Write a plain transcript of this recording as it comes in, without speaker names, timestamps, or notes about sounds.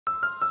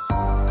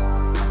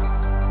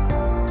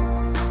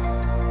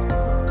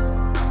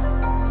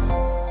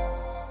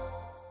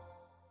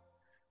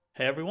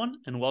Hey everyone,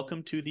 and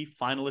welcome to the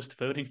finalist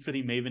voting for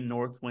the Maven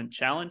Northwind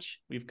Challenge.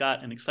 We've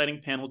got an exciting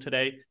panel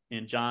today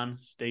in John,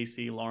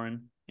 Stacy,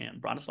 Lauren,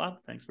 and Bronislav.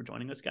 Thanks for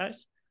joining us,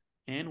 guys.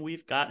 And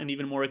we've got an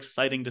even more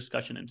exciting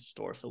discussion in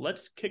store. So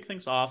let's kick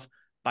things off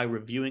by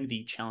reviewing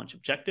the challenge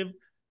objective,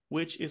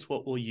 which is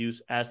what we'll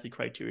use as the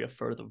criteria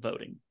for the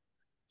voting.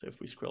 So if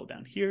we scroll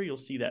down here, you'll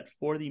see that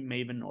for the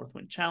Maven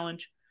Northwind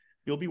Challenge,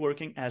 you'll be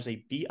working as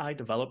a BI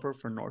developer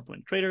for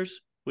Northwind Traders,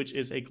 which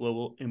is a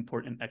global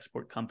import and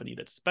export company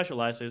that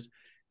specializes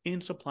in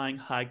supplying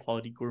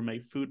high-quality gourmet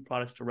food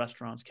products to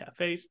restaurants,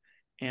 cafes,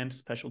 and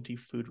specialty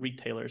food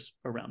retailers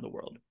around the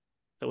world.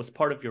 So as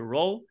part of your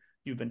role,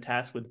 you've been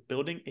tasked with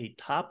building a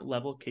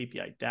top-level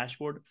KPI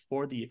dashboard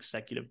for the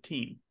executive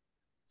team.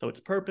 So its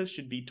purpose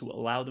should be to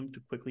allow them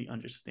to quickly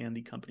understand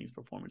the company's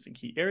performance in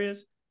key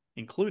areas,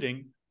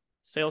 including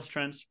sales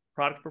trends,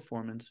 product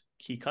performance,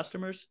 key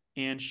customers,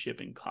 and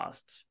shipping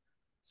costs.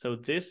 So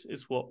this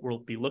is what we'll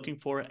be looking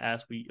for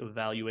as we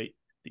evaluate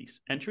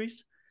these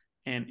entries.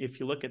 And if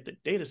you look at the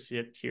data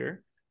set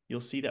here, you'll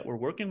see that we're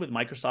working with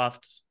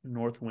Microsoft's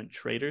Northwind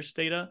Traders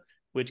data,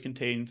 which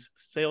contains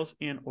sales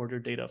and order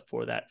data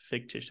for that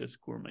fictitious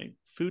gourmet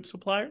food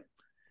supplier.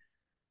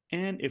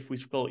 And if we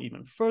scroll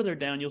even further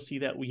down, you'll see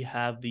that we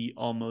have the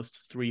almost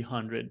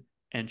 300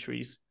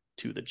 entries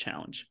to the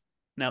challenge.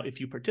 Now, if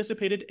you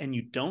participated and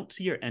you don't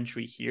see your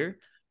entry here,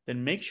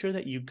 then make sure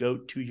that you go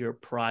to your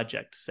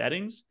project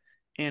settings.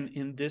 And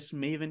in this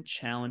Maven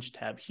Challenge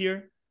tab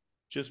here,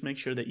 just make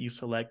sure that you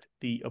select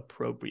the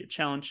appropriate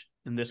challenge.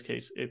 In this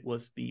case, it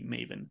was the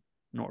Maven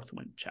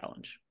Northwind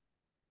Challenge.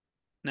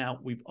 Now,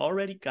 we've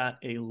already got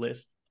a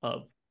list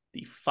of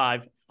the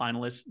 5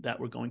 finalists that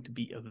we're going to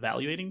be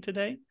evaluating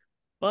today,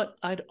 but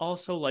I'd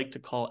also like to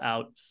call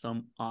out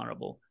some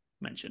honorable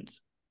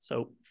mentions.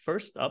 So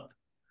first up,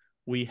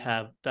 we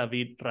have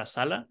David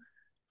Rasala,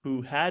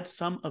 who had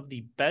some of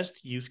the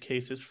best use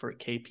cases for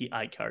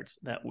KPI cards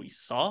that we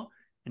saw,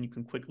 and you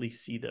can quickly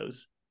see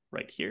those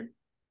right here.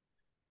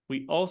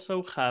 We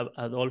also have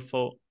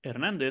Adolfo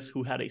Hernandez,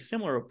 who had a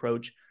similar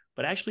approach,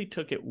 but actually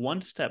took it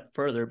one step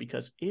further,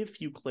 because if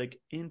you click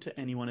into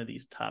any one of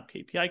these top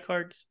KPI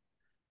cards,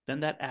 then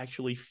that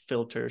actually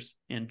filters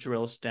and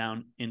drills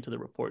down into the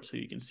report so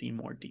you can see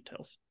more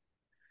details.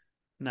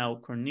 Now,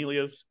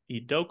 Cornelius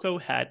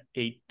Idoko had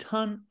a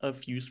ton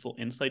of useful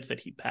insights that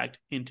he packed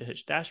into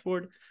his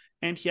dashboard,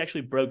 and he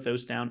actually broke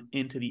those down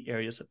into the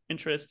areas of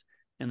interest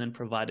and then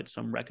provided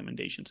some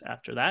recommendations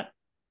after that.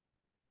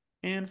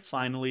 And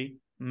finally,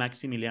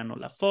 Maximiliano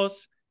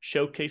Lafosse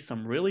showcased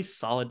some really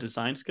solid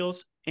design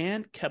skills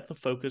and kept the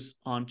focus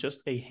on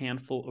just a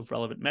handful of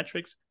relevant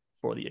metrics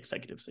for the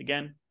executives,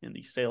 again, in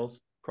the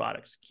sales,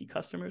 products, key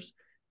customers,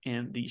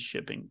 and the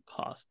shipping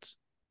costs.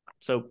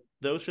 So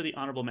those are the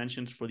honorable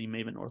mentions for the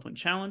Maven Northwind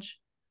Challenge.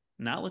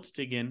 Now let's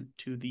dig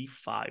into the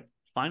 5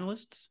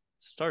 finalists,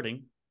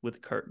 starting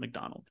with Kurt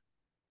McDonald.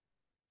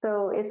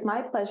 So it's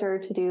my pleasure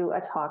to do a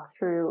talk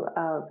through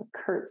of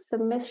Kurt's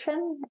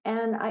submission.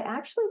 And I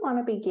actually want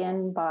to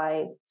begin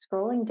by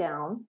scrolling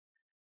down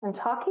and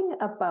talking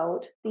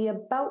about the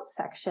About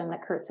section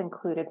that Kurt's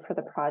included for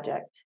the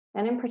project.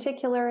 And in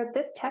particular,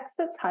 this text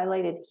that's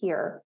highlighted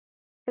here.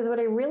 Because what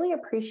I really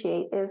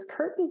appreciate is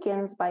Kurt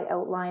begins by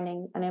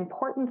outlining an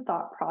important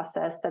thought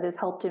process that has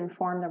helped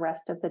inform the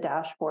rest of the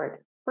dashboard.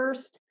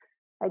 First,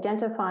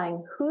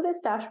 identifying who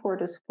this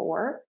dashboard is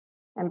for,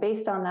 and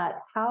based on that,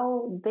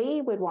 how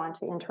they would want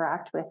to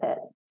interact with it.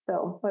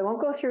 So I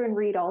won't go through and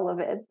read all of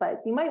it,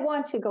 but you might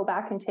want to go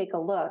back and take a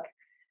look.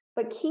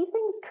 But key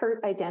things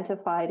Kurt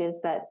identified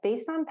is that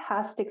based on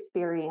past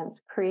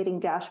experience creating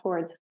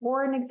dashboards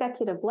for an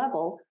executive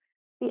level,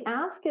 the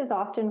ask is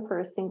often for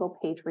a single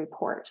page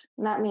report.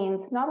 And that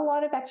means not a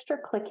lot of extra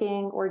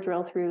clicking or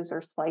drill throughs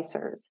or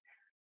slicers.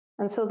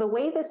 And so the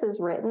way this is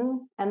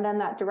written, and then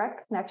that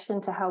direct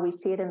connection to how we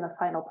see it in the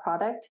final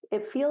product,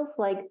 it feels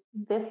like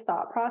this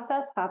thought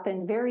process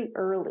happened very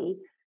early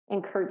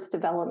in Kurt's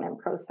development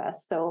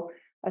process. So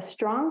a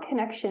strong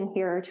connection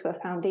here to a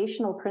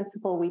foundational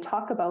principle we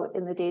talk about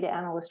in the data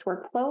analyst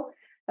workflow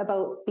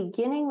about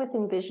beginning with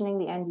envisioning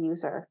the end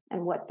user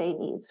and what they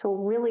need. So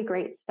really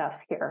great stuff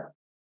here.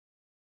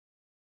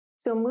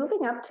 So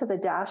moving up to the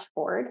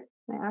dashboard,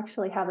 I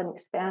actually have an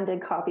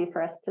expanded copy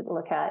for us to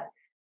look at.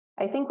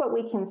 I think what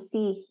we can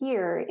see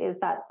here is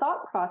that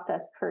thought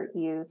process Kurt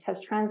used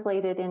has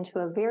translated into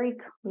a very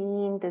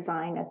clean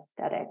design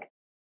aesthetic.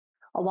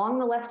 Along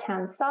the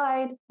left-hand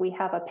side, we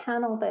have a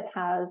panel that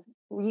has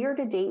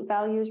year-to-date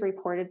values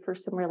reported for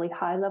some really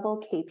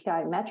high-level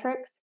KPI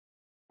metrics.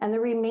 And the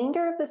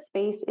remainder of the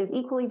space is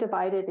equally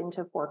divided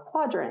into 4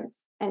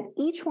 quadrants. And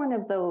each one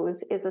of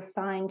those is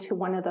assigned to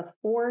one of the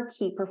 4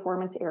 key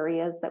performance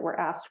areas that were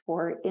asked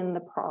for in the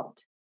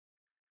prompt.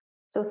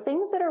 So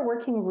things that are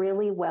working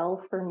really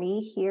well for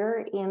me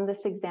here in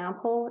this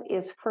example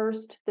is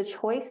first, the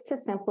choice to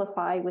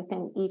simplify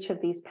within each of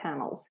these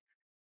panels.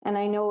 And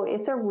I know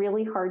it's a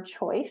really hard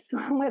choice,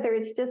 whether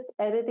it's just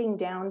editing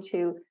down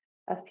to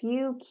a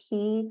few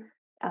key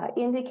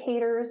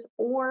indicators,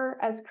 or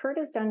as Kurt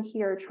has done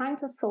here, trying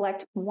to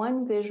select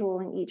one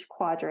visual in each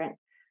quadrant.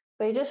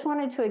 But I just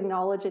wanted to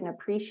acknowledge and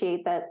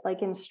appreciate that,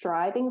 like in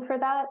striving for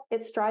that,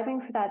 it's striving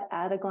for that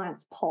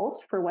at-a-glance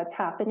pulse for what's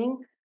happening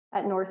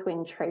at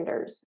Northwind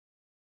Traders.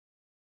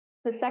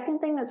 The second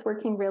thing that's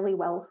working really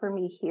well for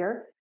me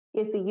here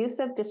is the use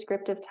of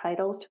descriptive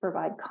titles to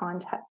provide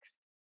context.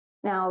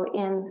 Now,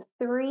 in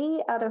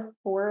 3 out of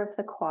 4 of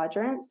the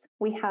quadrants,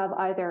 we have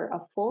either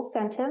a full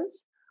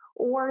sentence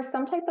or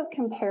some type of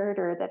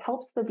comparator that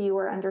helps the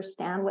viewer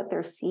understand what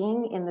they're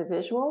seeing in the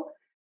visual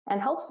and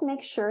helps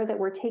make sure that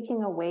we're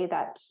taking away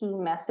that key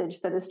message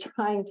that is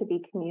trying to be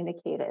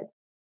communicated.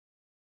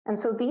 And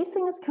so these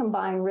things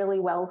combine really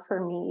well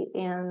for me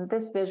in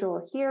this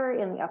visual here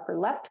in the upper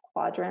left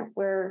quadrant,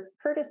 where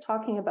Kurt is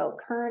talking about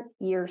current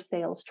year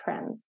sales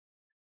trends.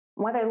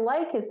 What I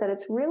like is that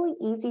it's really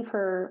easy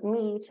for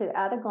me to,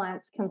 at a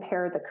glance,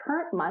 compare the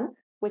current month,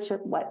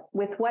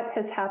 with what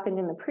has happened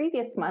in the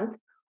previous month,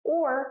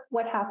 or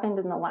what happened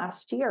in the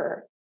last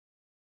year.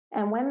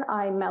 And when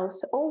I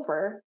mouse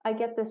over, I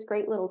get this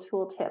great little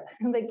tooltip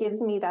that gives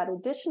me that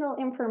additional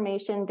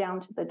information down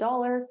to the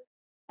dollar,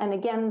 and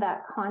again,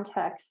 that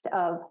context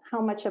of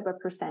how much of a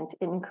percent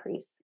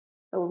increase.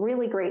 So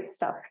really great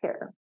stuff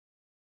here.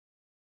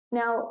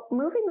 Now,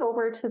 moving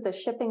over to the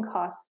shipping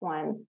costs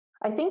one,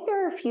 I think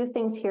there are a few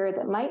things here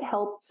that might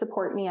help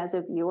support me as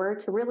a viewer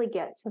to really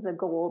get to the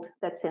gold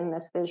that's in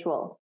this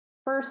visual.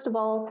 First of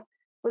all,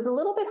 it was a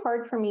little bit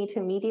hard for me to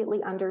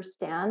immediately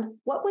understand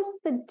what was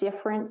the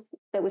difference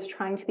that was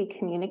trying to be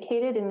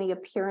communicated in the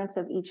appearance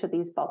of each of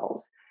these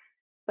bubbles.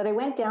 But I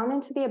went down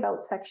into the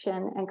About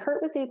section, and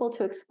Kurt was able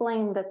to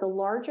explain that the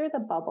larger the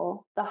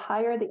bubble, the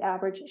higher the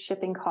average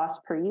shipping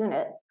cost per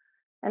unit.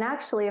 And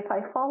actually, if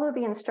I follow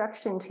the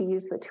instruction to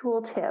use the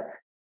tooltip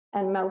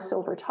and mouse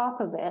over top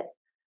of it,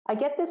 I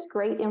get this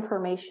great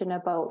information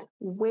about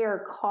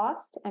where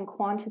cost and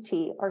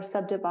quantity are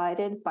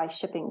subdivided by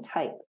shipping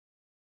type.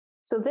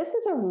 So this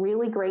is a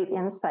really great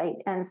insight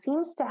and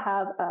seems to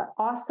have an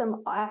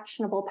awesome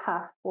actionable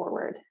path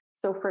forward.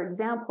 So for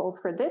example,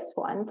 for this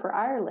one, for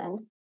Ireland,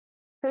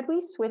 could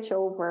we switch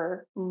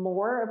over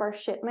more of our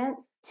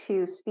shipments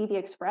to Speedy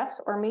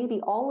Express, or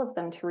maybe all of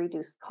them to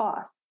reduce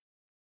costs?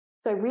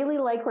 So I really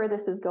like where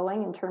this is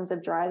going in terms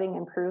of driving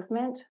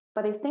improvement,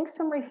 but I think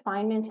some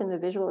refinement in the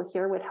visual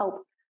here would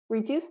help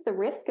reduce the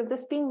risk of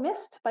this being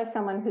missed by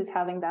someone who's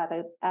having that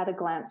at a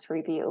glance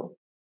review.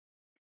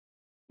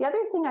 The other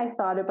thing I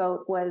thought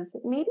about was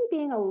maybe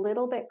being a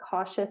little bit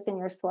cautious in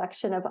your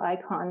selection of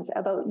icons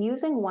about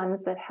using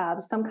ones that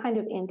have some kind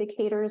of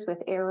indicators with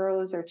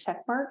arrows or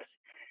check marks.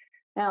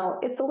 Now,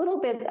 it's a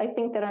little bit, I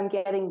think, that I'm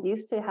getting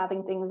used to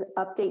having things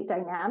update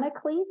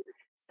dynamically.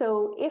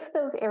 So if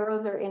those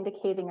arrows are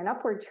indicating an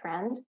upward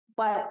trend,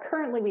 but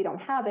currently we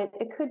don't have it,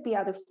 it could be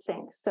out of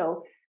sync.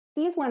 So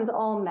these ones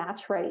all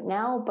match right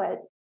now,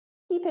 but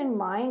keep in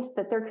mind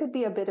that there could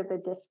be a bit of a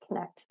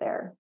disconnect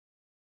there.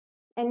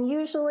 And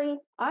usually,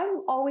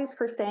 I'm always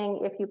for saying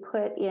if you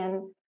put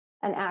in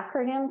an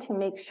acronym to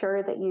make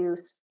sure that you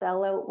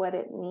spell out what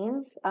it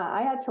means.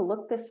 I had to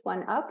look this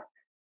one up.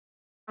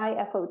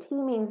 IFOT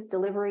means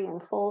delivery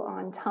in full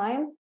on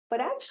time.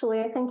 But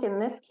actually, I think in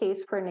this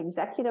case, for an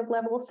executive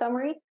level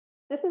summary,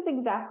 this is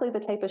exactly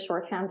the type of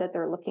shorthand that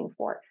they're looking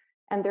for.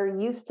 And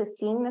they're used to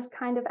seeing this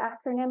kind of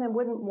acronym and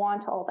wouldn't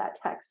want all that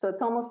text. So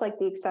it's almost like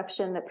the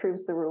exception that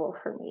proves the rule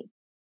for me.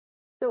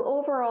 So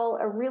overall,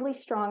 a really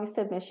strong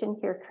submission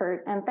here,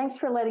 Kurt. And thanks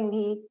for letting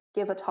me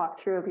give a talk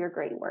through of your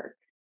great work.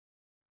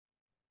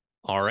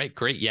 All right,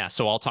 great. Yeah,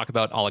 so I'll talk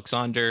about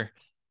Alexander.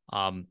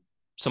 Some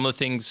of the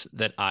things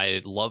that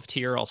I loved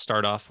here, I'll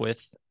start off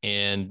with.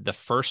 And the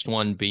first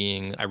one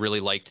being, I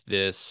really liked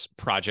this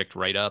project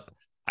write-up.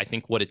 I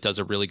think what it does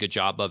a really good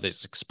job of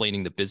is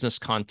explaining the business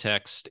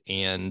context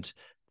and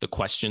the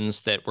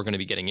questions that we're going to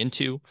be getting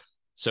into.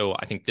 So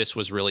I think this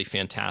was really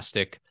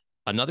fantastic.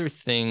 Another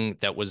thing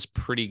that was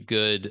pretty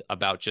good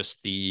about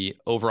just the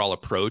overall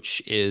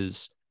approach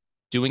is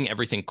doing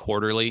everything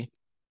quarterly.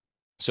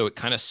 So it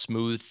kind of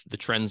smoothed the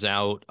trends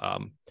out.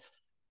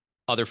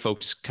 Other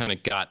folks kind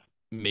of got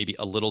maybe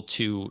a little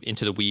too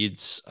into the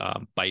weeds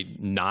by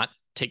not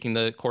taking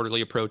the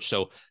quarterly approach.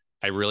 So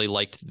I really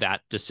liked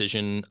that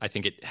decision. I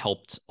think it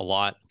helped a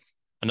lot.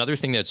 Another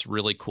thing that's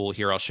really cool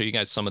here, I'll show you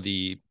guys some of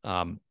the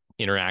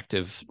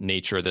interactive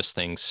nature of this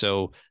thing.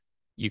 So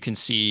you can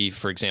see,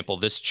 for example,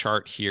 this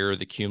chart here,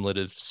 the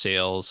cumulative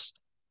sales,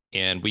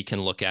 and we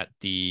can look at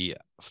the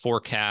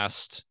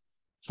forecast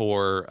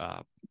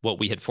for what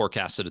we had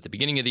forecasted at the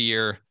beginning of the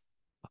year,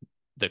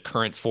 the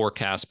current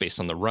forecast based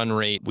on the run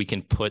rate. We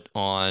can put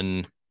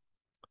on,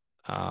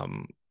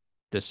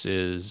 this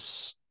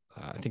is,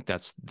 I think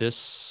that's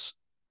this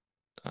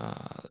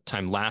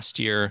time last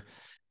year,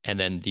 and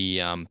then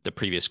the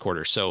previous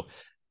quarter. So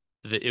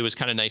it was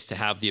kind of nice to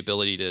have the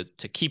ability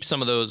to keep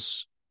some of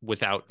those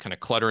without kind of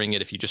cluttering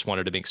it if you just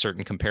wanted to make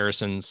certain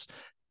comparisons.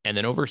 And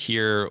then over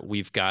here,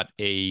 we've got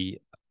a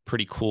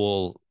pretty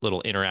cool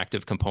little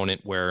interactive component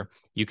where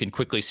you can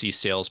quickly see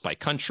sales by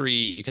country.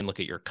 You can look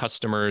at your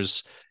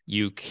customers.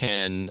 You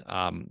can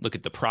look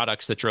at the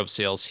products that drove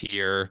sales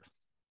here.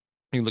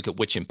 You can look at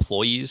which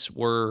employees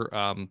were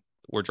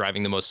were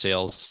driving the most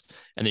sales.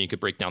 And then you could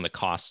break down the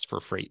costs for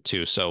freight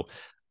too. So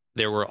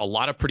there were a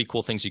lot of pretty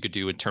cool things you could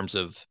do in terms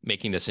of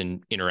making this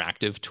an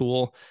interactive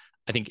tool.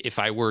 I think if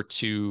I were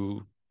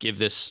to give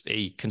this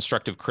a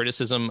constructive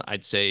criticism,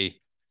 I'd say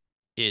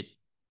it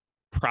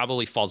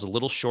probably falls a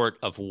little short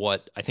of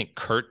what I think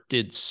Kurt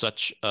did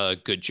such a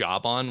good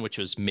job on, which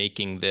was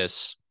making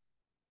this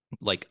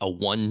like a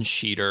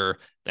one-sheeter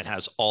that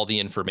has all the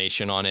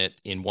information on it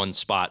in one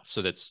spot,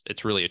 so it's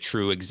really a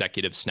true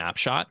executive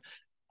snapshot.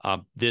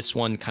 This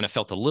one kind of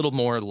felt a little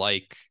more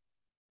like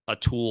a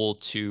tool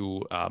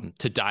to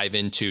dive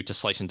into, to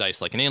slice and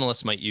dice, like an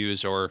analyst might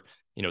use, or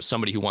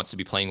somebody who wants to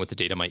be playing with the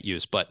data might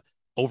use. But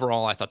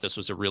overall, I thought this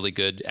was a really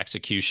good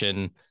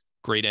execution,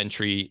 great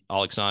entry,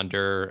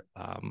 Alexander.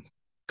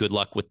 Good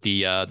luck with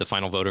the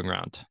final voting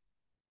round.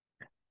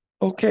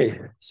 Okay,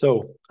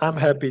 so I'm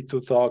happy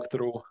to talk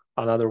through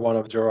another one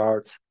of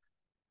Gerard's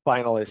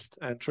finalist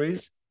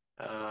entries.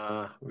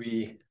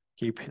 We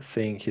keep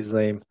seeing his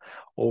name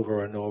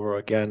over and over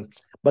again,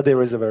 but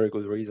there is a very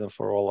good reason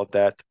for all of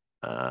that.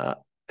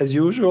 As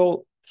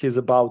usual, he's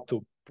about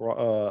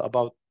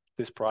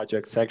this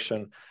project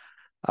section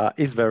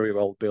is very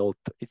well built.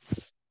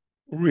 It's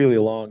really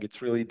long.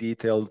 It's really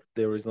detailed.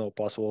 There is no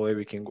possible way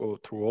we can go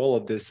through all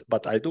of this,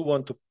 but I do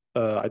want to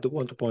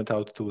point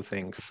out two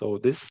things. So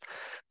this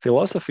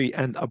philosophy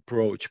and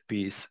approach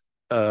piece,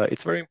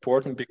 it's very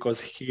important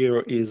because here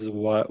is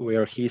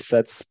where he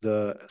sets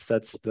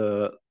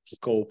the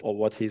scope of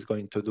what he's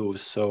going to do.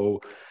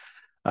 So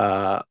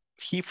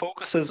he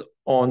focuses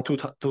on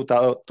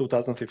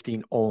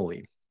 2015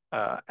 only,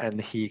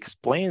 and he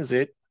explains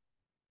it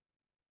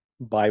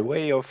by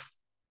way of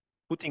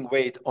putting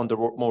weight on the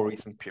more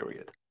recent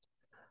period,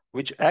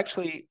 which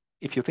actually,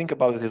 if you think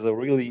about it, is a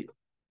really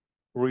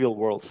real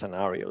world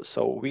scenario.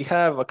 So we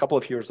have a couple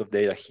of years of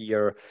data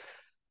here.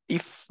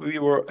 If we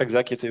were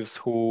executives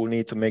who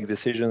need to make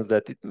decisions,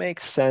 that it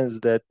makes sense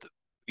that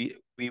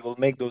we will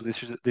make those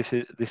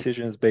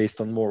decisions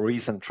based on more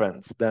recent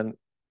trends than,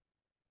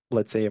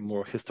 let's say, a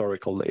more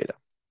historical data.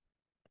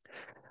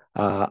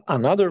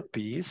 Another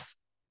piece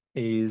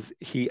is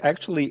he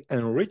actually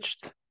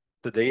enriched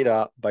the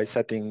data by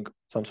setting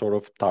some sort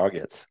of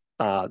targets.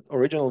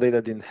 Original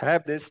data didn't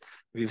have this.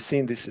 We've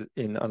seen this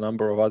in a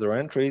number of other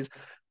entries,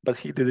 but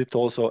he did it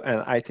also.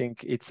 And I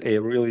think it's a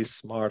really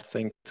smart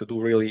thing to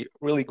do, really,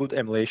 really good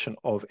emulation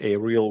of a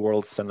real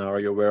world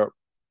scenario where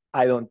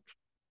I don't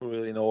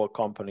really know a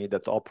company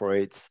that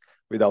operates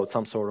without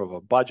some sort of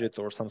a budget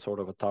or some sort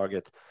of a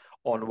target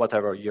on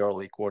whatever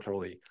yearly,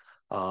 quarterly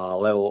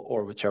level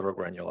or whichever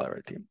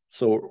granularity.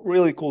 So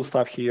really cool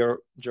stuff here.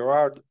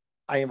 Gerard,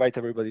 I invite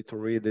everybody to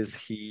read this.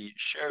 He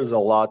shares a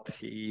lot.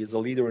 He is a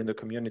leader in the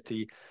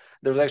community.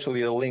 There's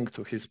actually a link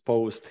to his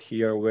post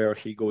here where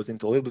he goes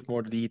into a little bit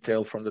more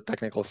detail from the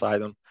technical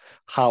side on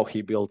how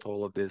he built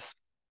all of this.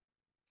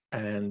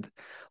 And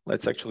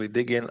let's actually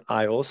dig in.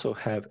 I also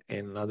have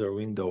another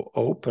window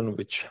open,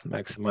 which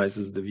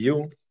maximizes the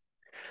view.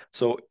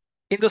 So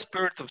in the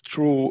spirit of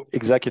true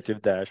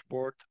executive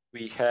dashboard,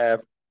 we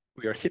are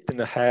hit in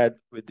the head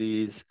with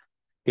these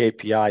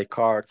KPI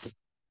cards,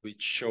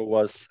 which show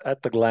us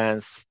at a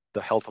glance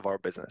the health of our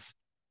business.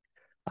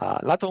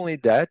 Not only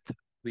that,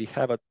 we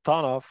have a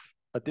ton of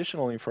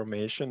additional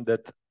information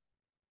that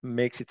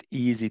makes it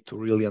easy to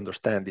really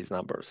understand these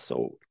numbers.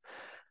 So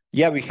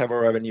yeah, we have a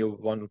revenue of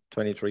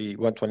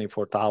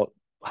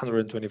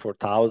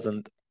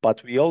 124,000,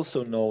 but we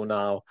also know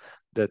now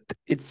that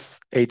it's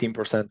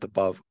 18%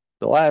 above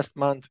the last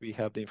month. We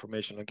have the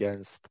information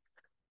against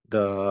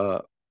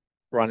the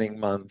running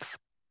month,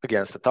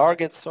 against the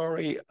target,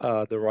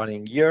 the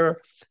running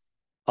year.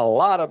 A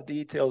lot of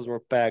details were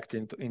packed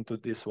into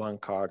this one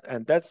card.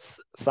 And that's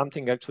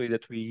something actually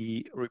that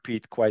we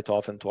repeat quite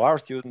often to our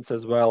students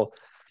as well.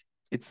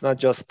 It's not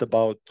just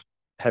about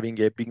having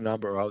a big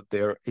number out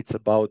there. It's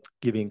about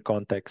giving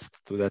context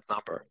to that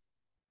number.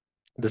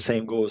 The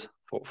same goes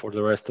for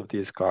the rest of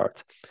these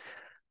cards.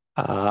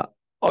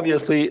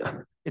 Obviously,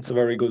 it's a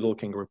very good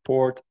looking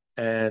report,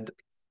 and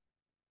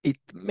it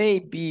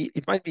might be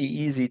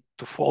easy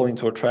to fall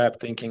into a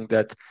trap thinking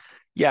that,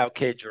 yeah,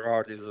 okay,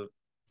 Gerard is a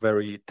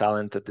very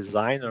talented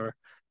designer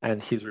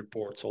and his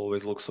reports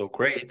always look so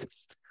great.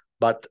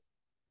 But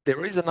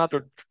there is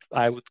another,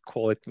 I would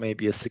call it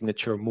maybe a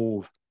signature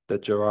move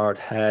that Gerard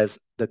has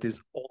that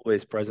is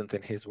always present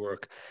in his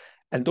work.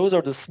 And those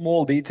are the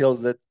small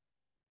details that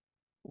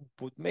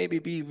would maybe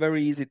be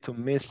very easy to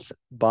miss,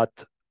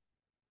 but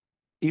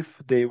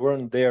if they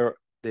weren't there,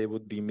 they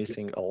would be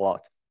missing a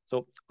lot.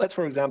 So let's,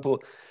 for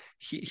example,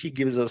 he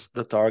gives us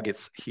the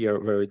targets here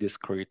very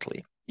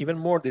discreetly. Even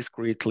more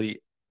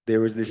discreetly,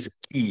 there is this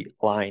key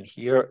line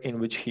here in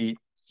which he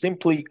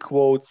simply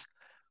quotes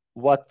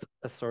what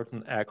a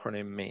certain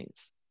acronym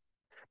means.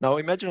 Now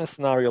imagine a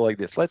scenario like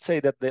this. Let's say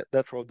that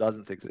that row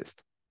doesn't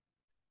exist.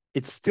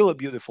 It's still a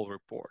beautiful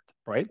report,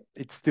 right?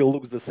 It still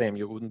looks the same.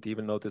 You wouldn't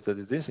even notice that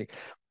it's missing.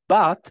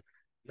 But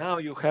now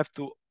you have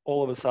to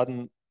all of a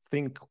sudden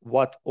think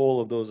what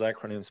all of those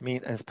acronyms mean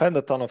and spend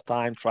a ton of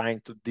time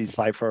trying to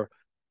decipher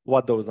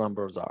what those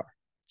numbers are.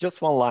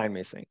 Just one line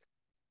missing.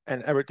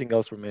 and everything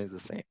else remains the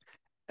same.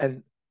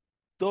 And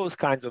those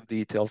kinds of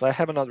details, I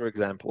have another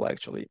example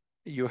actually.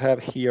 You have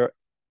here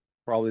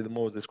probably the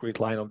most discrete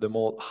line of them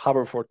all,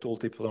 hover for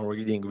tooltips on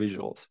reading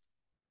visuals.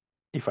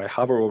 If I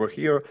hover over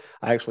here,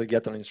 I actually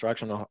get an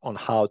instruction on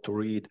how to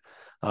read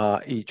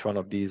each one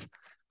of these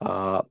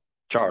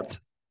charts.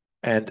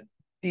 And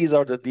these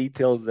are the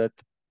details that,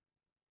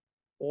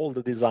 all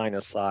the design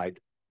aside,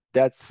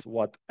 that's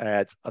what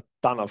adds a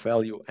ton of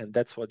value, and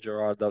that's what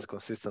Gerard does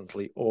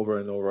consistently over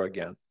and over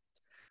again.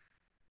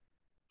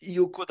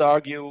 You could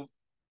argue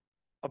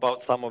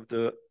about some of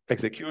the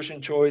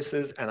execution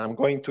choices, and I'm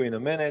going to in a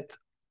minute,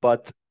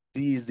 but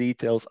these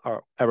details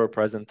are ever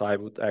present. I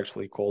would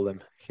actually call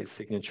them his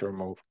signature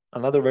move.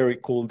 Another very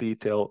cool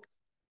detail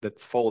that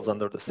falls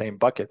under the same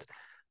bucket.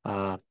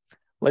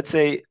 Let's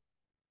say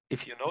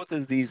if you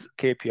notice these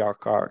KPI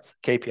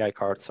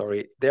cards,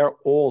 sorry, they're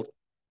all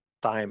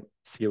time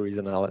series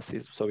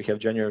analysis. So we have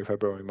January,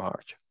 February,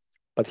 March.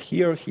 But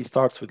here he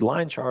starts with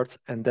line charts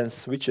and then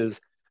switches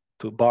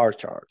to bar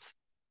charts.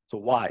 So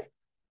why?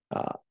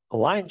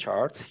 Line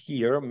charts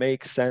here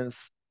make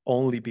sense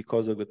only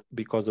because of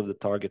the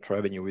target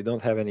revenue. We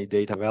don't have any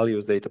data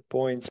values, data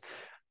points.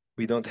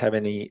 We don't have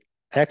any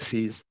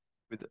axes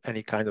with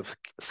any kind of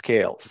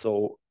scale.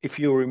 So if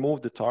you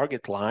remove the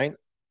target line,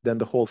 then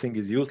the whole thing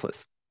is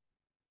useless.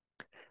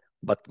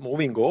 But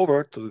moving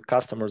over to the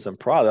customers and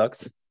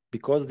products,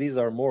 because these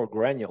are more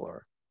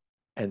granular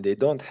and they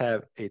don't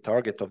have a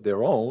target of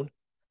their own,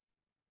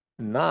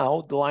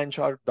 now the line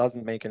chart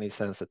doesn't make any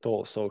sense at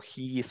all. So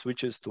he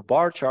switches to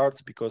bar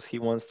charts because he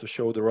wants to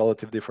show the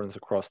relative difference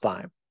across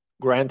time.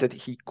 Granted,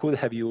 he could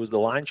have used the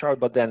line chart,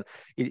 but then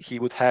he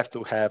would have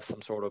to have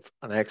some sort of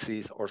an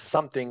axis or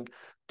something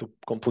to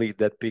complete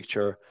that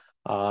picture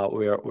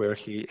where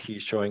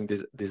he's showing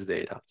this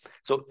data.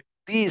 So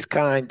these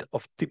kind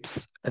of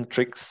tips and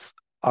tricks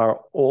are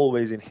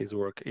always in his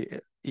work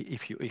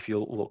if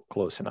you look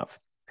close enough.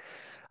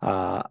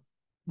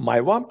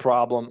 My one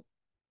problem,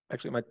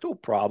 actually my two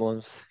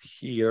problems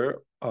here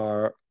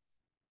are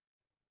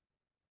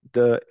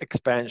the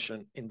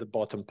expansion in the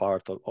bottom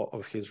part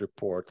of his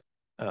report.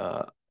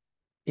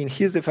 In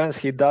his defense,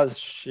 he does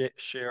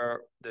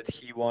share that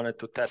he wanted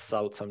to test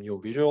out some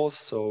new visuals.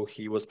 So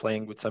he was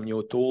playing with some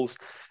new tools,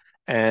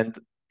 and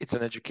it's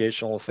an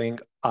educational thing.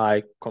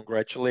 I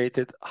congratulate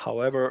it.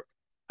 However,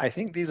 I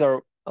think these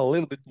are a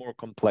little bit more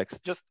complex,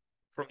 just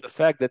from the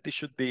fact that this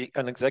should be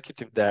an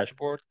executive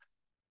dashboard.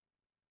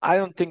 I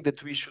don't think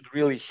that we should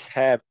really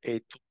have a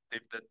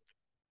tooltip that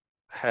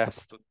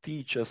has to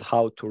teach us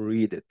how to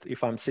read it.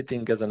 If I'm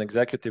sitting as an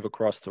executive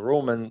across the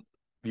room and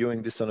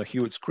viewing this on a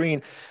huge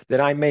screen, then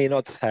I may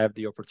not have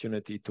the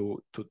opportunity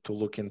to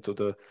look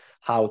into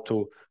how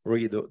to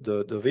read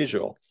the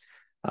visual.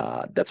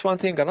 That's one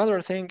thing.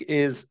 Another thing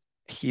is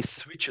he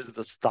switches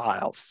the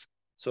styles.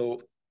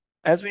 So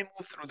as we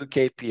move through the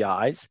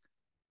KPIs,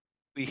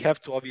 we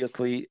have to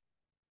obviously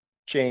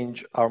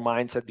change our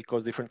mindset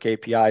because different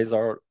KPIs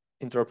are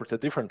interpreted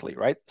differently,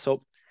 right?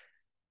 So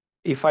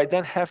if I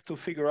then have to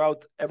figure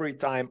out every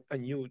time a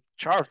new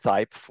chart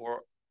type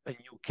for a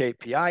new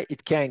KPI,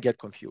 it can get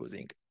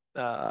confusing.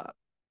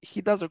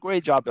 He does a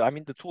great job. I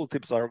mean, the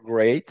tooltips are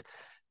great.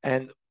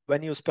 And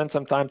when you spend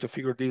some time to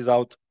figure these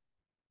out,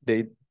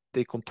 they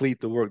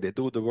complete the work, they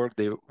do the work,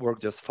 they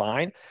work just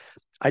fine.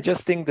 I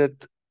just think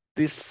that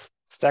this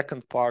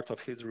second part of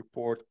his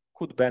report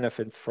could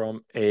benefit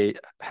from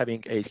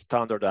having a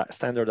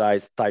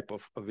standardized type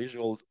of a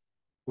visual,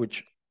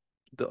 which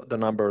the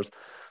numbers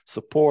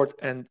support,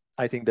 and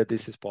I think that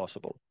this is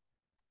possible.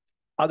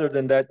 Other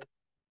than that,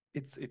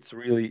 it's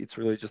really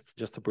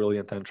just a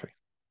brilliant entry.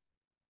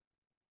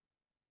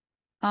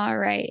 All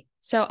right.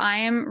 So I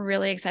am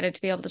really excited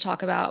to be able to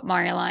talk about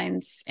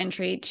Marieline's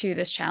entry to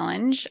this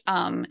challenge.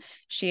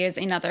 She is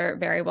another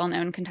very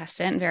well-known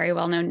contestant, very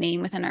well-known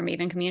name within our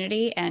Maven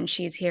community, and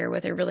she's here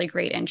with a really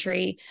great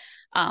entry.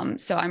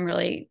 So I'm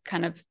really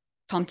kind of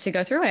pumped to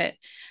go through it.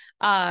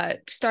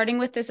 Starting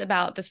with this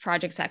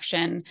project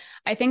section,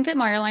 I think that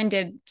Marieline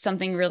did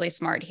something really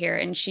smart here,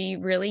 and she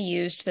really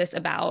used this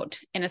about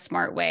in a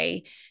smart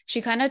way.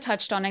 She kind of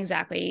touched on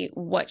exactly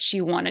what she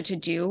wanted to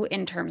do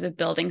in terms of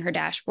building her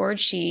dashboard.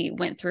 She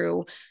went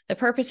through the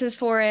purposes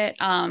for it,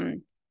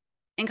 and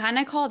kind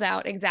of called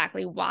out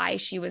exactly why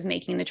she was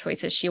making the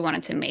choices she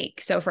wanted to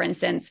make. So for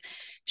instance,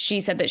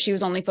 she said that she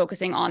was only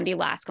focusing on the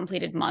last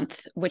completed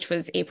month, which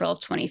was April of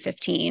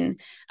 2015.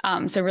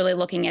 So really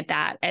looking at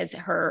that as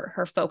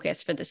her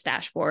focus for this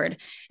dashboard.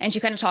 And she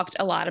kind of talked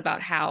a lot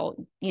about how,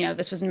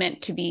 this was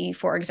meant to be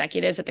for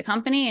executives at the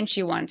company, and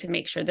she wanted to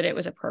make sure that it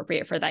was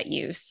appropriate for that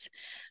use.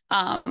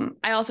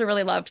 I also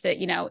really loved that,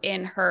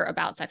 in her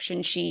about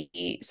section,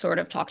 she sort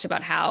of talked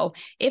about how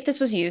if this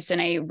was used in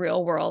a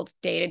real world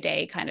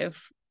day-to-day kind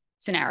of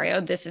scenario,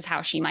 this is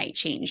how she might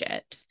change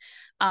it.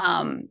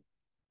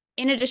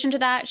 In addition to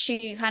that,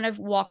 she kind of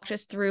walked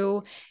us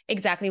through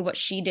exactly what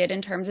she did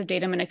in terms of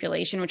data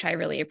manipulation, which I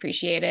really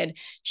appreciated.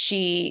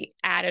 She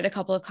added a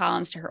couple of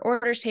columns to her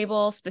orders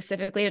table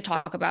specifically to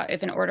talk about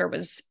if an order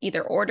was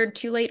either ordered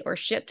too late or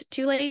shipped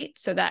too late,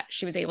 so that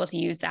she was able to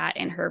use that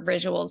in her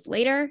visuals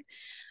later.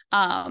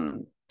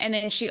 And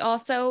then she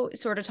also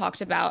sort of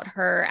talked about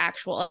her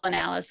actual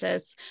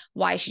analysis,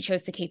 why she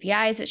chose the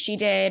KPIs that she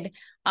did,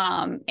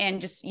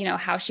 and just,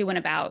 how she went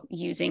about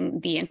using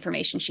the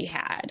information she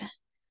had.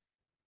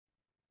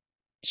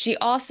 She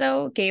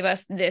also gave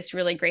us this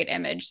really great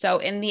image. So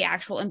in the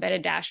actual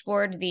embedded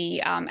dashboard,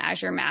 the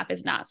Azure map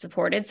is not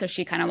supported. So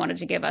she kind of wanted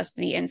to give us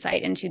the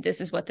insight into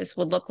this is what this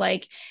would look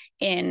like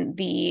in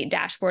the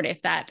dashboard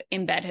if that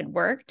embed had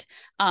worked.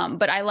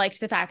 But I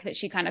liked the fact that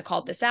she kind of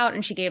called this out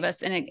and she gave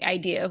us an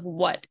idea of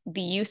what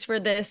the use for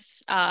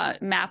this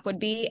map would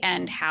be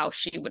and how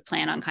she would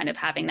plan on kind of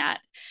having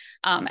that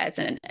as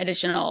an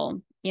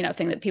additional,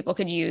 thing that people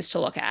could use to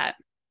look at.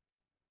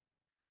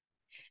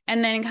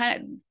 And then kind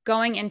of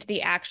going into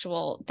the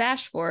actual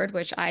dashboard,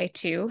 which I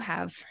too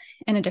have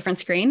in a different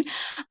screen,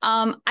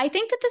 I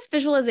think that this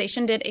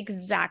visualization did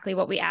exactly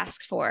what we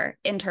asked for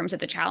in terms of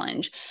the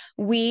challenge.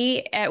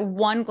 We, at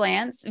one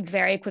glance,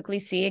 very quickly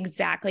see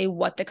exactly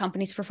what the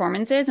company's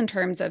performance is in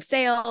terms of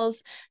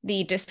sales,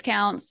 the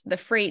discounts, the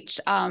freight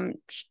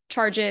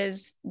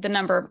charges, the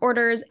number of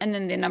orders, and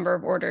then the number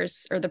of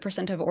orders or the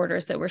percent of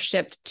orders that were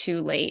shipped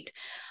too late.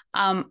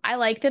 I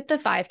like that the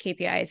 5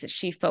 KPIs that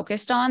she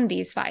focused on,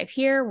 these 5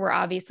 here, were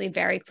obviously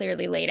very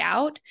clearly laid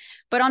out.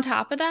 But on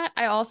top of that,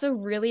 I also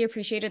really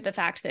appreciated the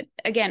fact that,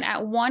 again,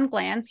 at one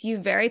glance, you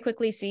very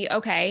quickly see,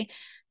 okay,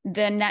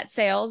 the net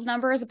sales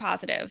number is a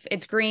positive.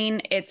 It's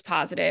green, it's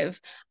positive.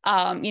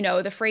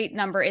 The freight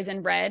number is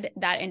in red.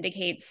 That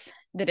indicates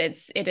that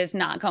it is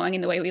not going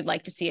in the way we'd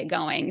like to see it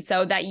going.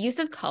 So that use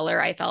of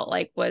color, I felt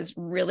like, was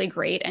really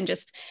great, and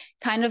just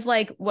kind of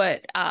like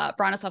what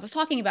Bronislav was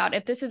talking about.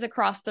 If this is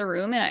across the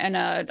room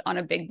on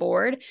a big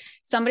board,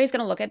 somebody's going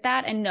to look at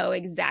that and know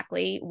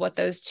exactly what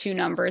those 2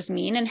 numbers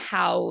mean and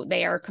how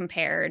they are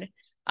compared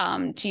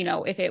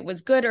to, if it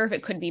was good or if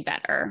it could be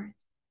better.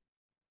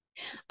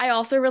 I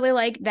also really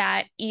like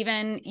that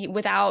even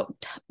without,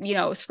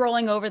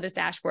 scrolling over this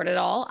dashboard at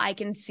all, I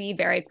can see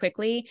very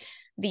quickly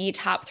the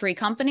top 3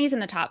 companies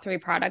and the top 3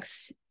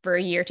 products for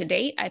a year to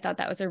date. I thought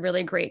that was a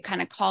really great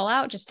kind of call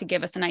out just to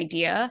give us an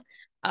idea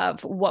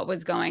of what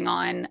was going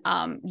on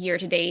year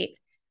to date.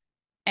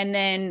 And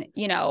then,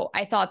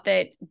 I thought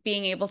that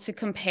being able to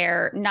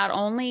compare not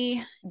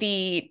only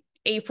the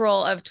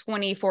April of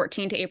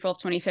 2014 to April of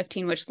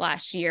 2015, which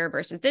last year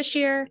versus this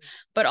year,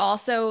 but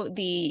also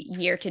the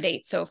year to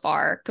date so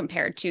far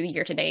compared to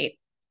year to date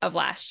of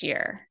last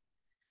year.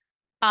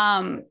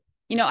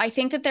 I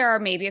think that there are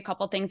maybe a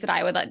couple things that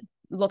I would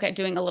look at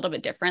doing a little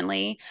bit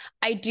differently.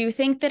 I do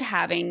think that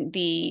having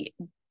the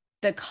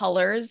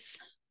colors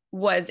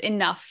was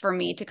enough for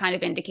me to kind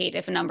of indicate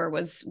if a number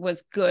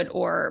was good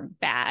or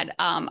bad.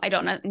 I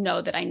don't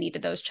know that I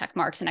needed those check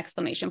marks and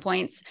exclamation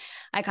points.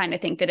 I kind of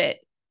think that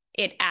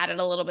it added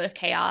a little bit of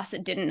chaos.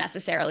 It didn't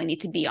necessarily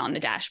need to be on the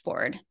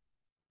dashboard.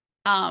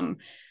 And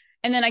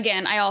then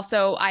again,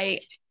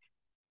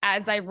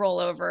 as I roll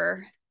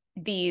over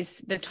the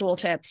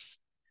tooltips,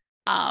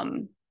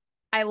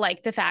 I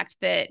like the fact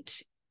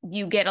that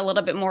you get a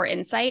little bit more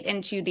insight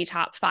into the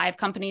top 5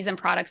 companies and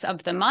products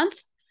of the month.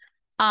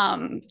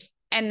 And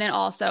then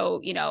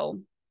also,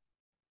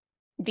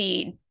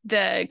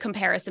 the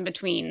comparison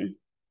between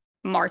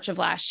March of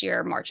last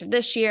year, March of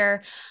this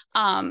year.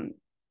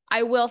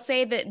 I will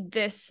say that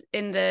this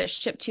in the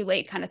ship too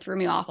late kind of threw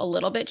me off a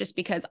little bit, just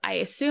because I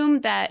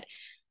assumed that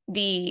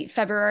the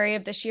February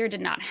of this year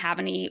did not have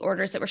any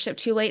orders that were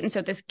shipped too late. And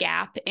so this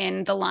gap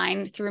in the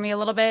line threw me a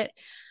little bit.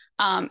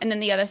 And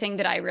then the other thing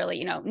that I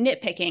really,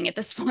 nitpicking at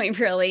this point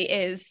really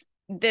is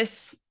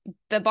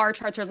the bar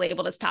charts are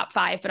labeled as top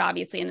 5, but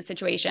obviously in the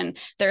situation,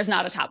 there's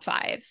not a top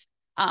 5.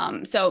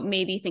 So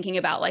maybe thinking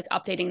about like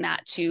updating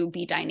that to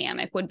be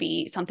dynamic would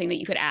be something that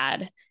you could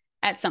add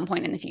at some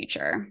point in the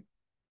future.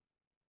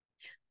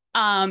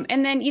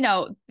 And then,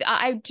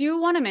 I do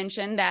want to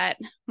mention that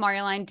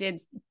Marjolein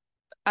did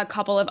a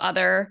couple of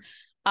other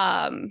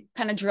kind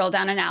of drill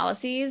down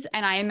analyses.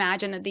 And I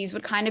imagine that these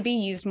would kind of be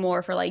used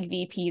more for like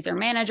VPs or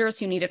managers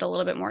who needed a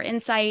little bit more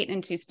insight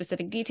into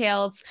specific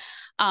details.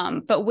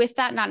 But with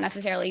that not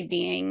necessarily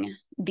being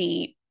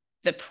the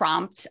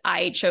prompt,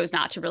 I chose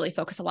not to really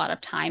focus a lot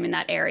of time in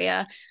that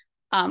area.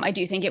 I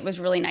do think it was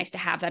really nice to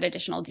have that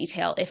additional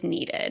detail if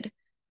needed.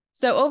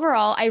 So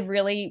overall, I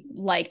really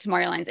liked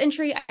Marjolein's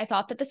entry. I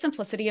thought that the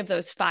simplicity of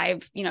those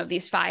 5,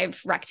 these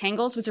 5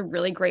 rectangles was a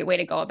really great way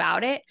to go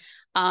about it.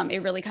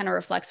 It really kind of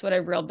reflects what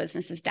a real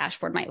business's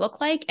dashboard might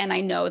look like. And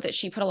I know that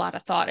she put a lot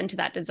of thought into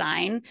that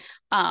design.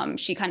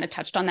 She kind of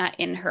touched on that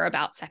in her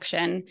about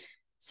section.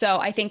 So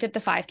I think that the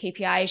 5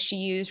 KPIs she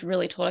used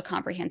really told a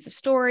comprehensive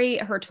story.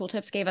 Her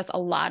tooltips gave us a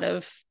lot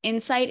of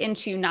insight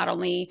into not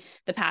only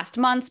the past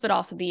months, but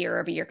also the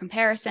year-over-year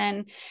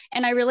comparison.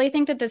 And I really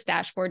think that this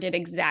dashboard did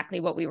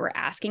exactly what we were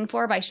asking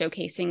for by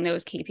showcasing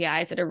those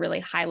KPIs at a really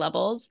high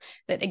levels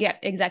that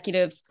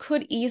executives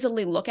could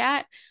easily look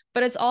at.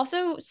 But it's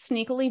also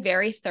sneakily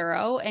very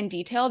thorough and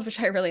detailed,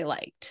 which I really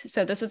liked.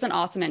 So this was an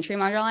awesome entry,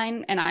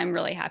 Marjolein, and I'm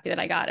really happy that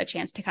I got a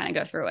chance to kind of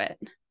go through it.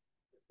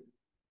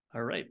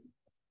 All right.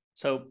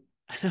 So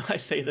I know I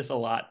say this a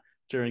lot,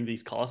 during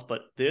these calls,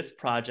 but this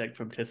project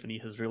from Tiffany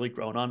has really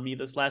grown on me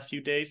this last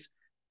few days.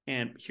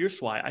 And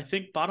here's why. I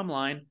think bottom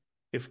line,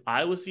 if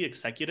I was the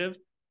executive,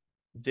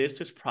 this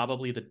is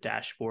probably the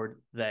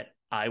dashboard that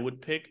I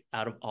would pick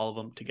out of all of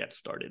them to get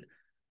started.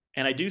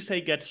 And I do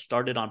say get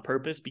started on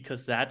purpose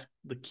because that's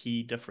the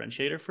key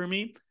differentiator for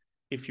me.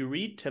 If you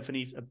read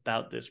Tiffany's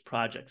about this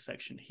project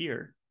section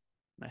here,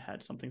 and I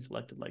had something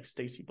selected like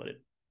Stacy, but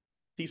it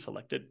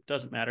deselected,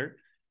 doesn't matter.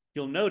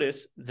 You'll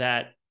notice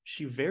that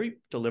she very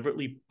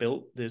deliberately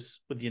built this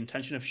with the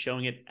intention of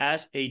showing it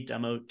as a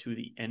demo to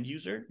the end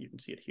user. You can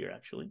see it here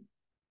actually.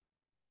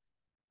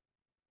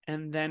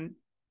 And then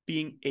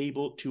being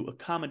able to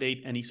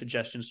accommodate any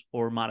suggestions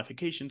or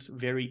modifications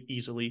very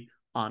easily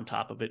on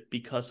top of it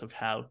because of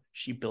how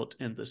she built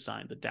and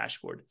designed the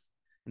dashboard.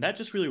 And that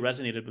just really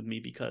resonated with me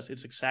because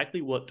it's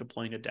exactly what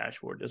deploying a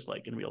dashboard is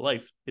like in real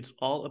life. It's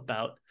all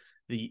about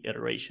the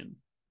iteration.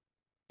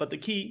 But the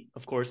key,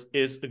 of course,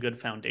 is a good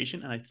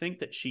foundation. And I think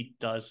that she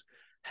does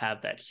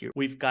have that here.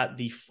 We've got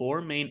the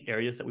 4 main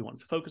areas that we want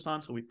to focus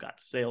on. So we've got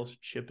sales,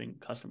 shipping,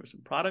 customers,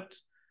 and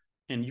products.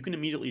 And you can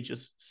immediately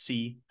just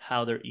see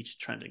how they're each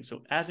trending.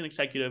 So as an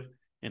executive,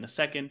 in a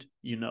second,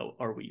 you know,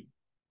 are we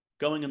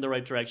going in the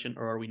right direction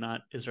or are we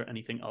not? Is there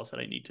anything else that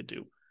I need to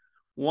do?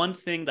 One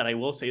thing that I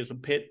will say is a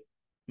bit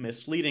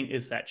misleading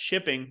is that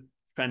shipping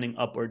trending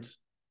upwards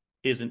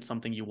isn't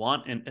something you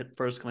want. And at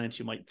first glance,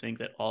 you might think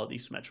that all of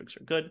these metrics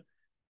are good.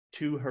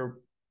 To her,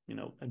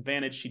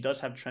 advantage, she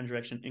does have trend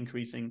direction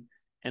increasing.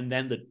 And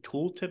then the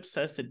tooltip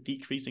says that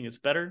decreasing is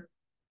better.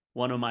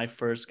 One of my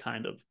first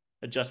kind of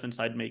adjustments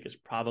I'd make is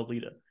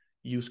probably to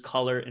use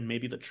color and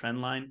maybe the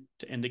trend line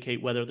to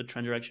indicate whether the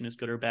trend direction is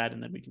good or bad.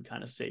 And then we can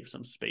kind of save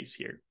some space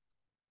here.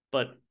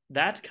 But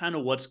that's kind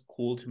of what's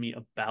cool to me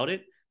about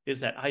it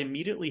is that I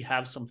immediately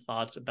have some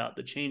thoughts about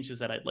the changes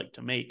that I'd like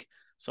to make.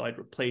 So I'd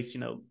replace,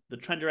 the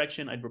trend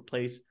direction. I'd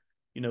replace,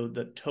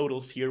 the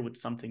totals here with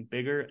something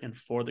bigger and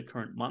for the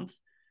current month.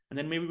 And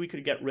then maybe we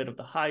could get rid of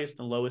the highest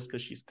and lowest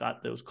because she's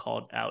got those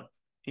called out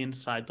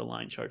inside the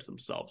line charts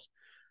themselves.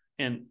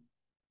 And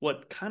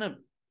what kind of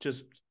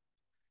just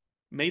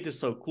made this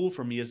so cool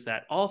for me is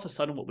that all of a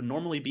sudden what would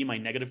normally be my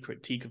negative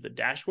critique of the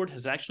dashboard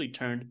has actually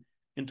turned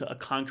into a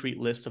concrete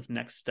list of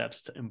next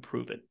steps to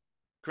improve it.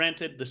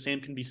 Granted, the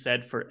same can be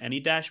said for any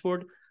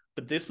dashboard,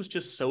 but this was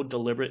just so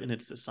deliberate in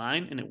its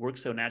design and it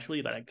works so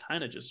naturally that I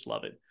kind of just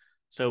love it.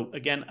 So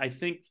again, I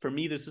think for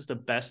me, this is the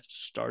best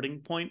starting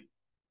point.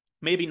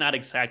 Maybe not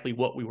exactly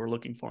what we were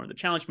looking for in the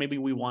challenge. Maybe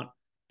we want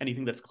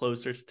anything that's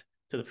closest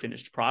to the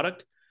finished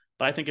product.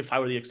 But I think if I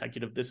were the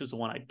executive, this is the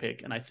one I'd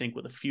pick. And I think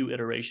with a few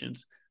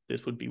iterations,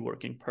 this would be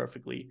working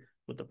perfectly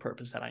with the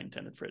purpose that I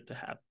intended for it to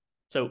have.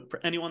 So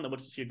for anyone that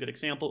wants to see a good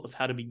example of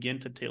how to begin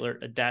to tailor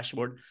a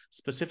dashboard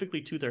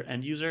specifically to their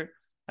end user,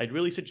 I'd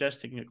really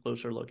suggest taking a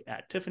closer look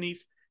at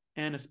Tiffany's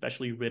and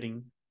especially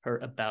reading her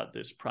about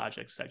this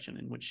project section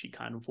in which she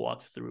kind of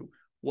walks through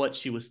what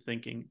she was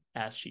thinking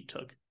as she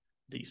took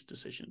these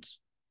decisions.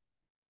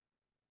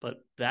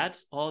 But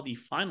that's all the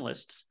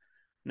finalists.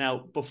 Now,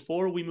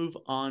 before we move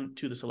on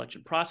to the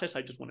selection process,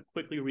 I just want to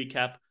quickly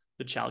recap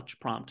the challenge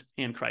prompt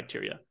and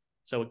criteria.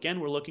 So again,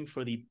 we're looking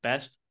for the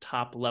best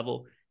top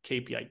level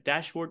KPI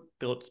dashboard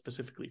built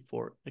specifically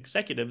for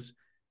executives,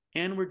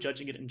 and we're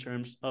judging it in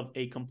terms of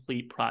a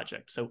complete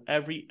project. So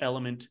every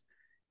element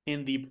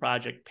in the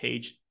project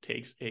page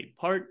takes a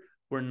part.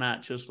 We're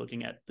not just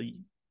looking at the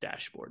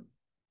dashboard.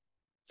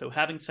 So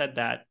having said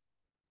that,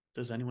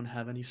 does anyone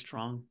have any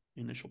strong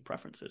initial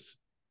preferences?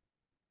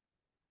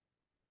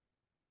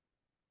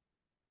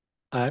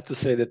 I have to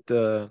say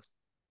that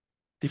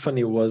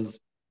Tiffany was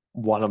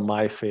one of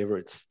my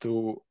favorites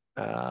too.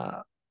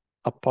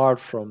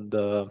 Apart from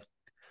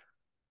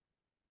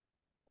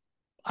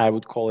I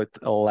would call it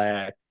a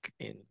lack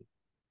in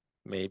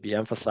maybe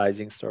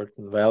emphasizing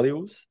certain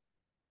values,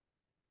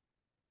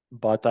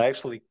 but I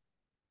actually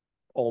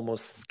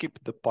almost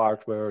skipped the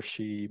part where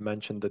she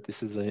mentioned that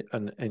this is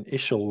an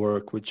initial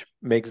work, which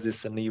makes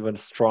this an even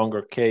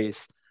stronger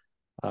case.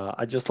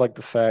 I just like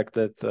the fact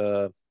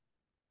that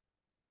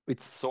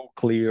it's so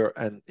clear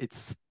and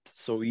it's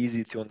so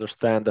easy to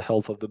understand the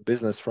health of the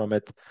business from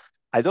it.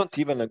 I don't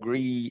even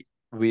agree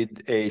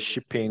with a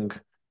shipping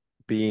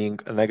being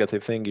a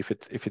negative thing if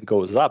it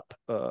goes up.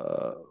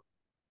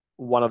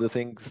 One of the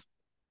things,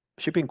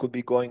 shipping could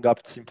be going up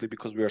simply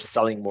because we are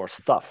selling more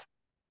stuff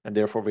and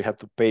therefore we have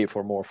to pay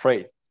for more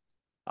freight.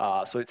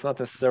 So it's not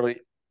necessarily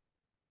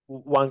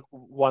one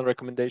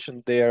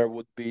recommendation there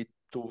would be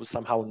to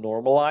somehow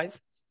normalize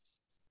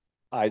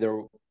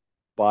either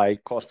by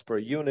cost per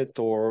unit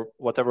or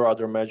whatever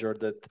other measure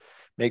that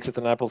makes it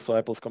an apples to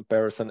apples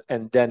comparison.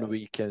 And then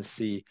we can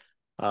see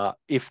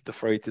if the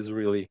freight is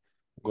really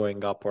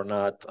going up or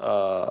not.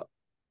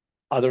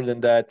 Other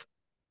than that,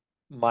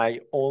 my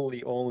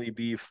only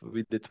beef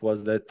with it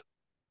was that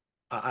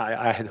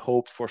I had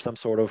hoped for some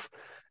sort of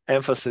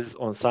emphasis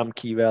on some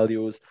key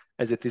values,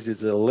 as it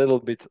is a little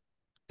bit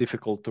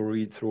difficult to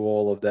read through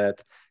all of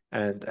that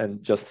and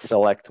just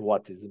select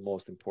what is the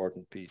most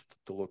important piece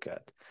to look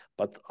at.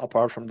 But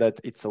apart from that,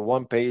 it's a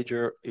one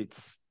pager.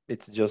 It's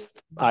just,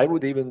 I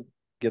would even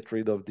get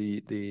rid of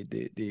the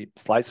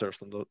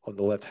slicers on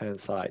the left-hand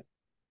side.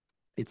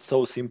 It's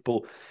so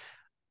simple.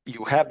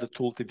 You have the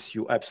tooltips.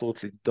 You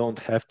absolutely don't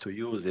have to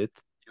use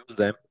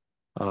them.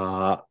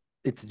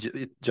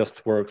 It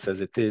just works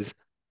as it is.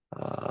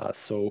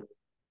 So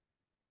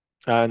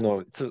I don't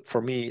know.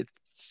 For me,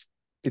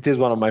 it is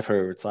one of my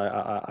favorites.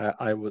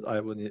 I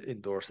would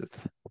endorse it.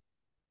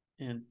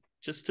 And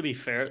just to be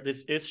fair,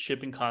 this is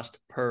shipping cost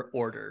per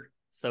order.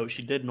 So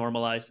she did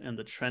normalize, and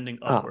the trending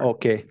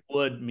upward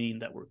would mean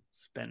that we're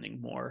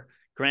spending more.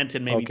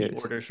 Granted, maybe the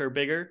orders are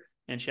bigger,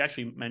 and she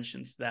actually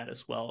mentions that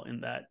as well, in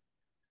that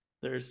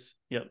there's,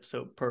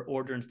 so per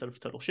order instead of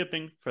total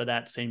shipping for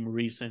that same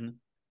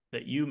reason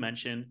that you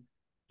mentioned.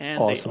 And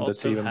they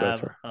also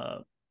have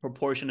a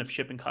proportion of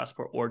shipping costs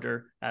per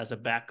order as a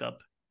backup,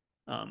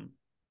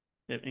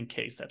 in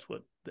case that's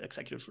what the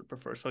executives would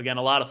prefer. So again,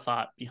 a lot of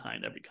thought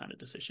behind every kind of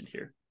decision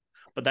here.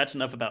 But that's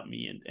enough about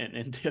me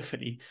and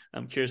Tiffany.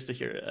 I'm curious to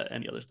hear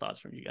any other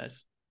thoughts from you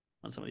guys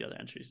on some of the other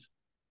entries.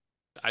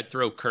 I'd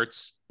throw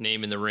Kurt's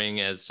name in the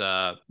ring as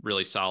a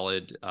really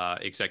solid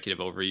executive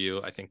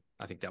overview. I think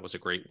that was a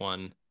great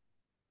one.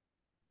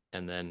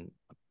 And then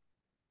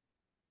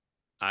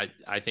I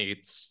think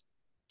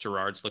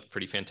Gerard's looked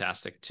pretty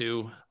fantastic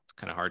too.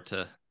 Kind of hard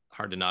to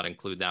not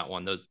include that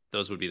one.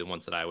 Those would be the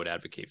ones that I would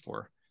advocate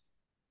for.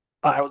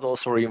 I would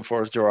also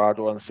reinforce Gerard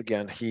once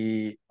again.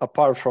 He,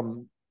 apart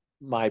from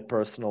my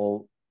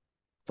personal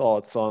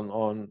thoughts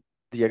on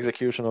the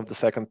execution of the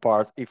second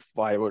part, if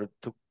I were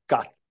to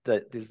cut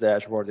this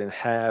dashboard in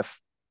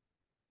half,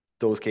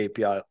 those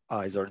KPIs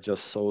are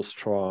just so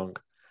strong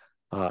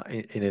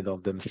in and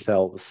of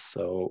themselves.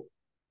 So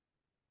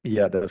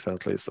yeah,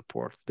 definitely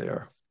support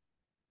there.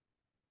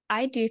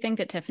 I do think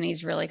that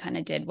Tiffany's really kind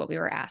of did what we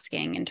were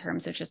asking in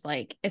terms of just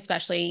like,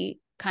 especially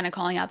kind of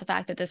calling out the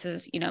fact that this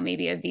is,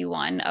 maybe a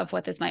V1 of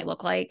what this might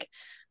look like.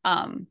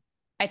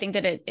 I think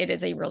that it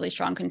is a really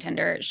strong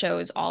contender. It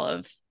shows all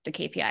of the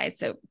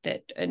KPIs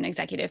that an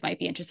executive might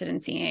be interested in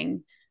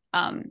seeing.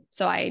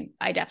 So I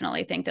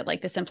definitely think that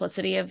like the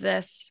simplicity of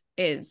this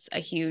is a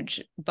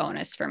huge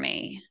bonus for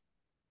me.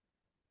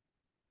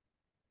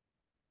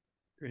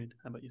 Great.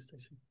 How about you,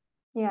 Stacey?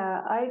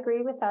 Yeah, I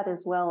agree with that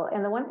as well.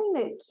 And the one thing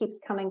that keeps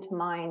coming to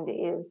mind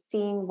is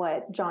seeing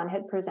what John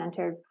had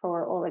presented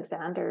for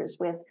Alexander's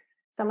with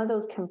some of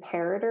those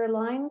comparator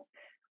lines.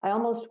 I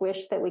almost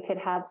wish that we could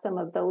have some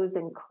of those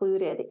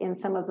included in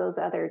some of those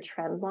other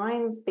trend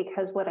lines,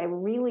 because what I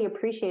really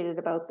appreciated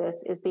about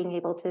this is being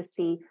able to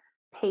see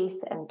pace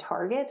and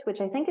target,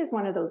 which I think is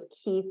one of those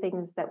key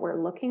things that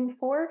we're looking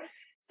for.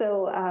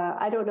 So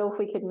I don't know if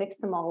we could mix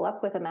them all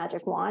up with a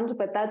magic wand,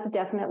 but that's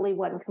definitely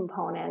one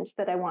component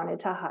that I wanted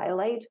to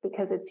highlight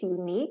because it's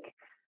unique,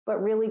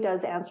 but really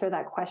does answer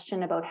that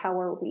question about how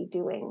are we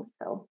doing.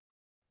 So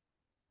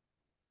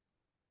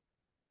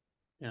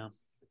yeah.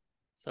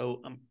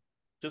 So I'm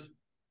just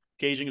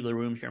gauging the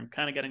room here. I'm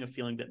kind of getting a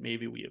feeling that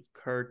maybe we have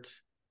Kurt,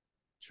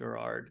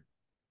 Gerard,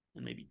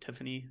 and maybe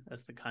Tiffany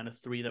as the kind of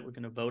three that we're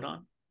going to vote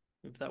on,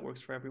 if that works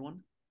for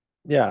everyone.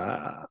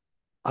 Yeah,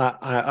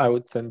 I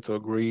would tend to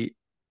agree.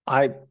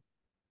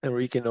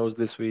 Enrique knows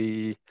this.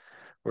 We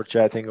were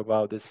chatting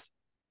about this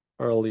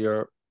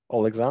earlier.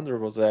 Alexander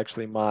was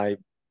actually my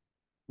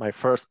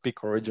first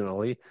pick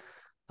originally.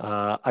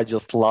 I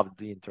just loved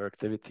the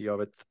interactivity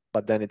of it,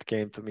 but then it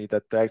came to me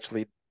that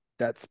actually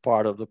that's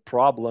part of the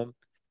problem,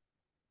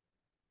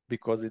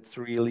 because it's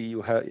really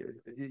you have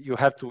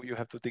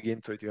to dig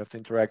into it. You have to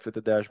interact with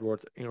the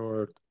dashboard in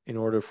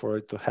order for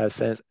it to have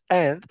sense.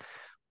 And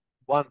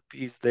one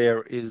piece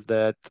there is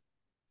that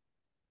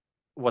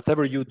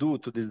whatever you do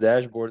to this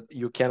dashboard,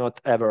 you cannot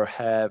ever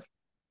have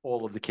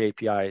all of the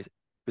KPIs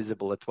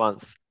visible at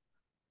once.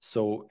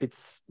 So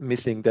it's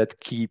missing that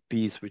key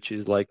piece, which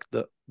is like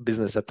the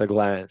business at a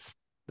glance,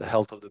 the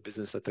health of the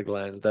business at a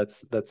glance.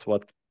 That's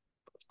what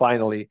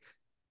finally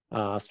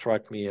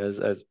struck me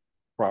as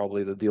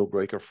probably the deal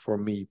breaker for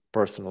me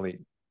personally.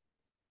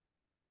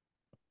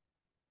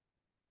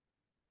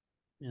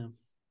 Yeah.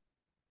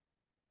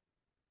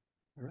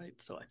 All right.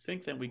 So I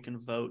think that we can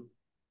vote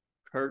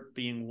Kurt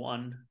being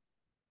 1,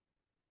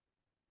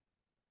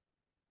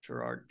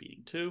 Gerard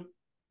being 2,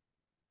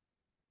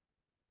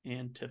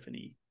 and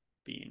Tiffany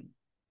being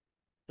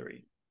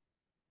 3.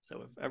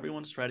 So if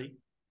everyone's ready,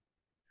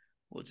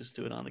 we'll just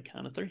do it on the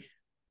count of 3.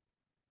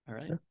 All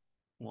right. Yeah.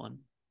 1,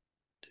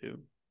 2,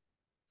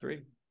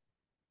 3.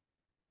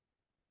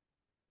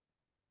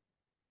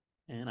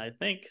 And I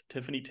think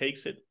Tiffany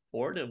takes it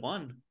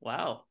 4-1.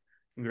 Wow.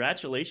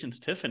 Congratulations,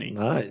 Tiffany.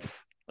 Nice.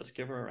 Let's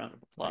give her a round of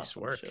applause. Nice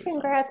work.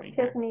 Congrats,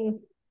 Tiffany.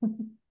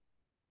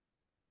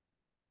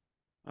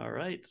 All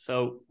right.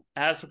 So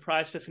as a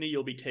prize, Tiffany,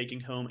 you'll be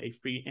taking home a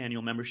free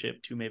annual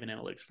membership to Maven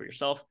Analytics for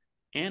yourself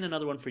and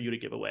another one for you to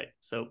give away.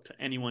 So to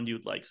anyone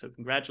you'd like. So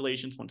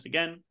congratulations once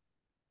again.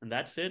 And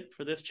that's it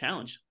for this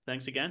challenge.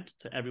 Thanks again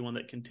to everyone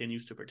that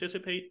continues to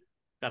participate.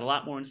 Got a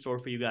lot more in store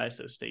for you guys,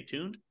 so stay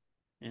tuned.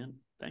 And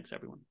thanks,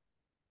 everyone.